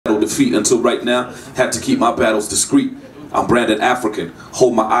defeat until right now. Had to keep my battles discreet. I'm branded African.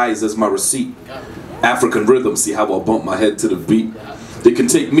 Hold my eyes as my receipt. African rhythm. See how I bump my head to the beat. They can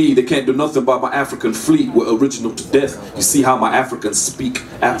take me, they can't do nothing about my African fleet. We're original to death. You see how my Africans speak,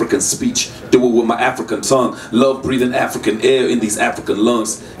 African speech. Do it with my African tongue. Love breathing African air in these African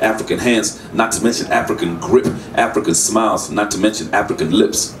lungs. African hands, not to mention African grip. African smiles, not to mention African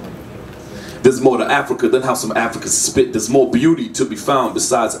lips. There's more to Africa than how some Africans spit. There's more beauty to be found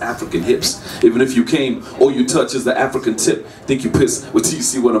besides African hips. Even if you came, all you touch is the African tip. Think you piss, wait till you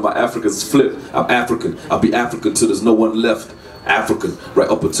see one of my Africans flip. I'm African, I'll be African till there's no one left. African, right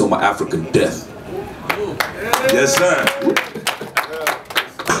up until my African death. Yes, sir.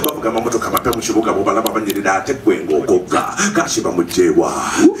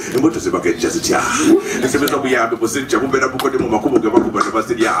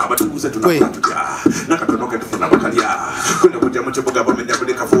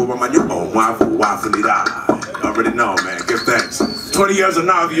 Already know, man. Give thanks. 20 years of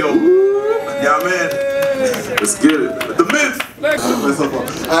Navio. Yeah, man. Let's get it. Demith.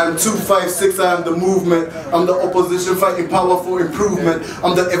 I'm 256, I am the movement. I'm the opposition fighting power for improvement.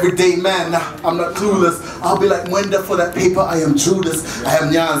 I'm the everyday man, I'm not clueless. I'll be like Mwenda for that paper, I am Judas. I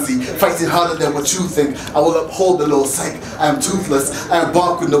am Nyanzi, fighting harder than what you think. I will uphold the law, psych. I am toothless, I am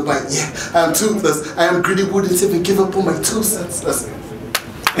bark with no bite, yeah. I am toothless, I am greedy, wouldn't even give up on my 2 cents. That's it.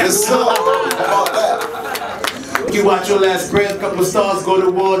 Yes, sir. About that. You watch your last breath, couple stars go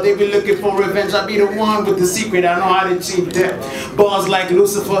to war. They be looking for revenge. I be the one with the secret. I know how to cheat death. Bars like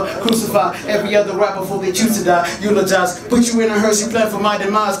Lucifer, crucify every other rapper before they choose to die. Eulogize, put you in a hearse. You plan for my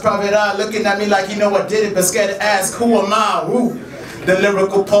demise. Private eye looking at me like you know I did it, but scared to ask who am I? Woo. The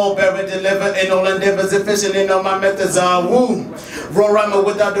lyrical pallbearer delivered in all endeavors, efficient in all my methods are woo. Raw rhymer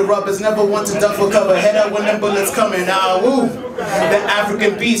without the rubbers, never want to duck for cover. Head out when them bullets coming, woo. The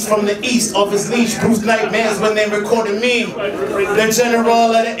African beast from the east, off his leash, Bruce nightmares when they recorded me. The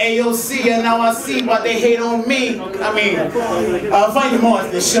general of the AOC, and now I see why they hate on me. I mean, I'll find you more at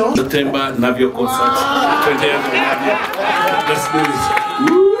this show. September, Navio concert, 20 years of Navio. Let's do this.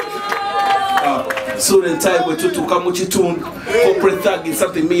 So then time we to come with tune corporate tag is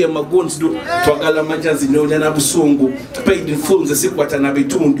something me and my goons do twagala majazi nyonya na busungu paid in full the sikwata na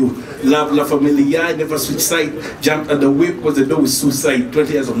bitundu love la familia never switch side jumped at the whip was the door with suicide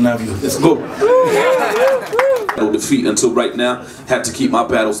 20 years of Navio. Let's go. No defeat until right now. Had to keep my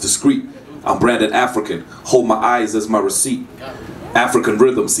battles discreet. I'm branded African. Hold my eyes as my receipt. African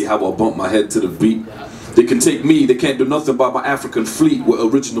rhythm. See how I bump my head to the beat. They can take me, they can't do nothing about my African fleet. We're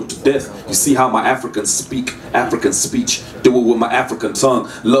original to death. You see how my Africans speak, African speech. Do it with my African tongue.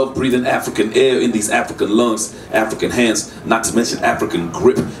 Love breathing African air in these African lungs. African hands, not to mention African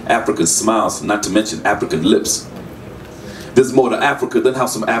grip. African smiles, not to mention African lips. There's more to Africa than how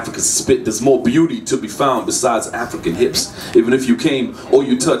some Africans spit. There's more beauty to be found besides African hips. Even if you came, all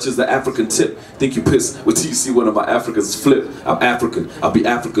you touch is the African tip. Think you piss, wait till you see one of my Africans flip. I'm African, I'll be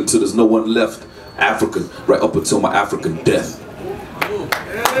African till there's no one left. African, right up until my African death.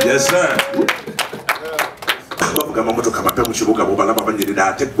 Yes, sir.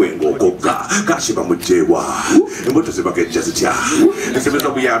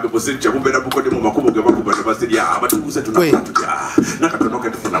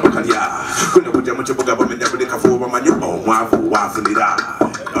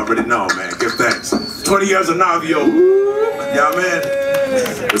 Already know, man. Give thanks. 20 years of Navio. Yeah, man.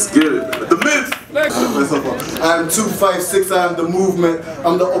 Let's get it. Demith. I'm 256, I am the movement.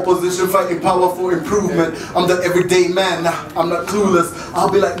 I'm the opposition fighting power for improvement. I'm the everyday man, I'm not clueless. I'll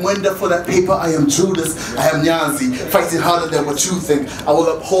be like Mwenda for that paper, I am Judas. I am Nyanzi, fighting harder than what you think. I will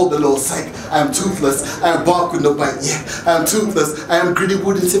uphold the law, psych. I am toothless, I am bark with no bite, yeah. I am toothless, I am greedy,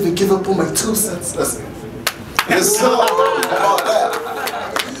 wouldn't even give up on my 2 cents. That's it. Yes, sir. About that.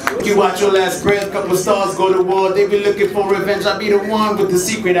 You watch your last breath, couple stars go to war. They be looking for revenge. I be the one with the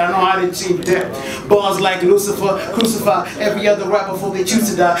secret. I know how to cheat death. Bars like Lucifer, crucify every other rapper before they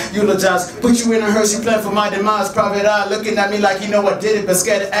choose to die. Eulogize, put you in a hearse. You plan for my demise. Private eye looking at me like you know I did it, but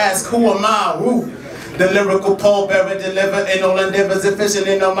scared to ask who am I? Woo. The lyrical pallbearer delivered in all endeavors, efficient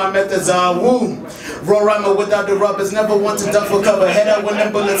in all my methods are woo. Raw rhymer without the rubbers, never want to duck for cover. Head out when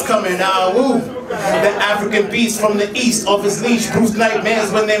them bullets coming, woo. The African beast from the east, off his leash, Bruce nightmares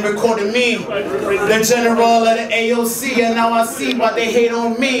when they recorded me. The general of the AOC, and now I see why they hate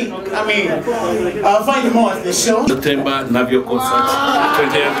on me. I mean, I'll find you more at this show. September, Navio concert,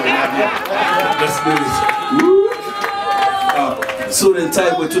 20 years of Navio. Let's do this. Suit and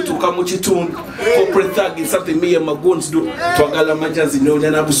tie with tutuka muchitun. Corporate thug is something me and my guns do. Twagala majazi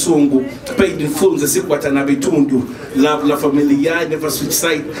nyonya na busungu. Paid in full the sikwata na bitundu. Love la familia, never switch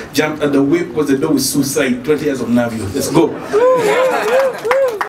side. Jumped at the whip because the door is suicide. 20 years of Navio. Let's go.